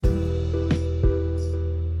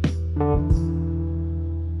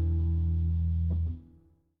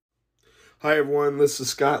Hi everyone, this is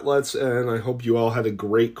Scott Lutz, and I hope you all had a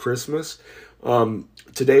great Christmas.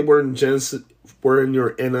 Today we're in Genesis. We're in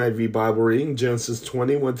your NIV Bible reading, Genesis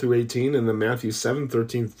 21 through 18, and then Matthew 7,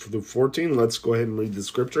 13 through 14. Let's go ahead and read the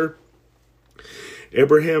scripture.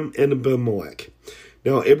 Abraham and Abimelech.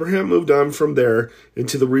 Now Abraham moved on from there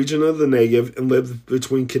into the region of the Negev and lived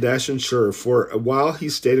between Kadesh and Shur. For a while he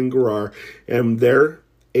stayed in Gerar, and there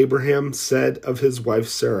Abraham said of his wife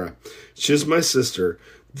Sarah, "She is my sister."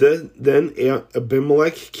 Then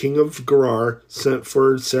Abimelech, king of Gerar, sent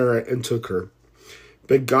for Sarah and took her.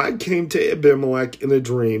 But God came to Abimelech in a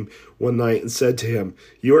dream one night and said to him,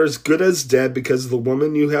 "You are as good as dead because of the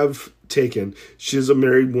woman you have taken. She is a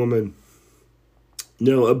married woman."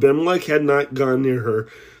 No, Abimelech had not gone near her.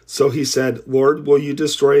 So he said, "Lord, will you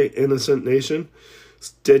destroy an innocent nation?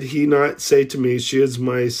 Did he not say to me, 'She is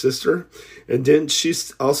my sister'? And didn't she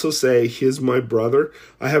also say, 'He is my brother'?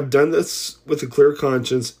 I have done this with a clear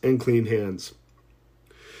conscience and clean hands."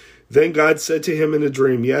 Then God said to him in a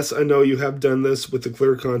dream, "Yes, I know you have done this with a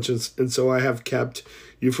clear conscience, and so I have kept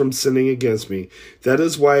you from sinning against me. That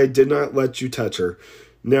is why I did not let you touch her.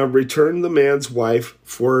 Now return the man's wife,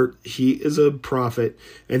 for he is a prophet,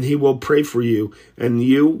 and he will pray for you, and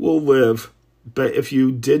you will live. But if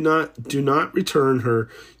you do not return her,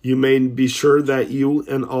 you may be sure that you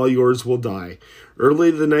and all yours will die."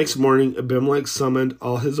 Early the next morning, Abimelech summoned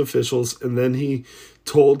all his officials, and then he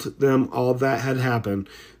told them all that had happened.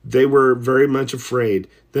 They were very much afraid.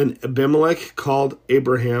 Then Abimelech called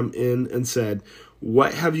Abraham in and said,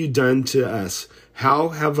 "What have you done to us? How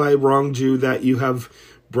have I wronged you that you have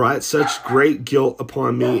brought such great guilt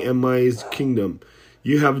upon me and my kingdom?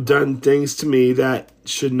 You have done things to me that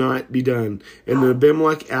should not be done." And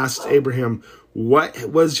Abimelech asked Abraham, "What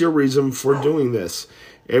was your reason for doing this?"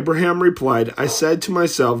 Abraham replied, "I said to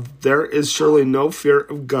myself, there is surely no fear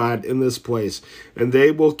of God in this place, and they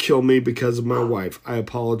will kill me because of my wife. I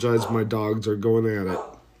apologize, my dogs are going at it.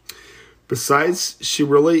 Besides, she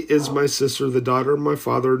really is my sister, the daughter of my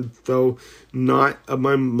father, though not of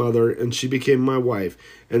my mother, and she became my wife.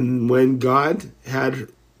 And when God had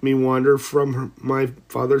me wander from my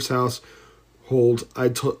father's household,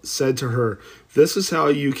 I said to her, 'This is how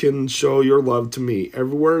you can show your love to me.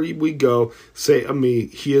 Everywhere we go, say of me,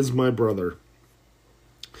 he is my brother.'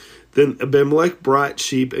 Then Abimelech brought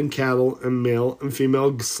sheep and cattle and male and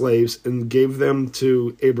female slaves and gave them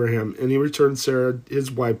to Abraham, and he returned Sarah, his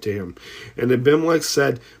wife, to him. And Abimelech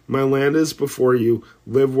said, 'My land is before you.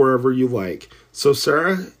 Live wherever you like.' So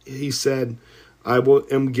Sarah, he said,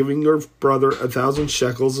 am giving your brother 1,000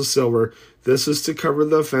 shekels of silver. This is to cover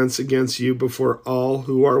the offense against you before all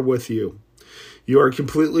who are with you. You are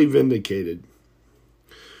completely vindicated."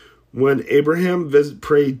 When Abraham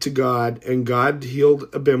prayed to God, and God healed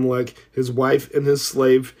Abimelech, his wife, and his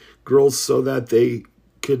slave girls so that they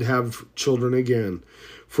could have children again.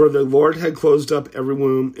 For the Lord had closed up every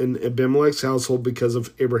womb in Abimelech's household because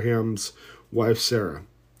of Abraham's wife Sarah.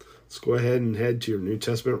 Let's go ahead and head to your New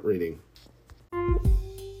Testament reading.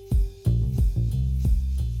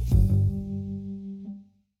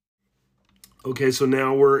 Okay, so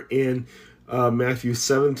now we're in Matthew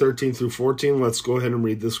 7, 13 through 14. Let's go ahead and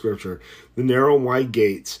read the scripture. The narrow and wide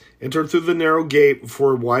gates. Enter through the narrow gate,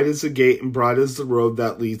 for wide is the gate and broad is the road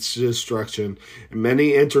that leads to destruction, and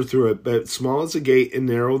many enter through it. But small is the gate and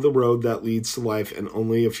narrow the road that leads to life, and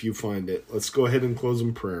only a few find it. Let's go ahead and close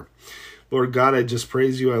in prayer. Lord God, I just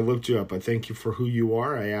praise you. I lift you up. I thank you for who you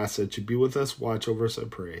are. I ask that you be with us. Watch over us, I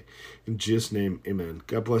pray. In Jesus' name, amen.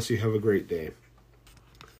 God bless you. Have a great day.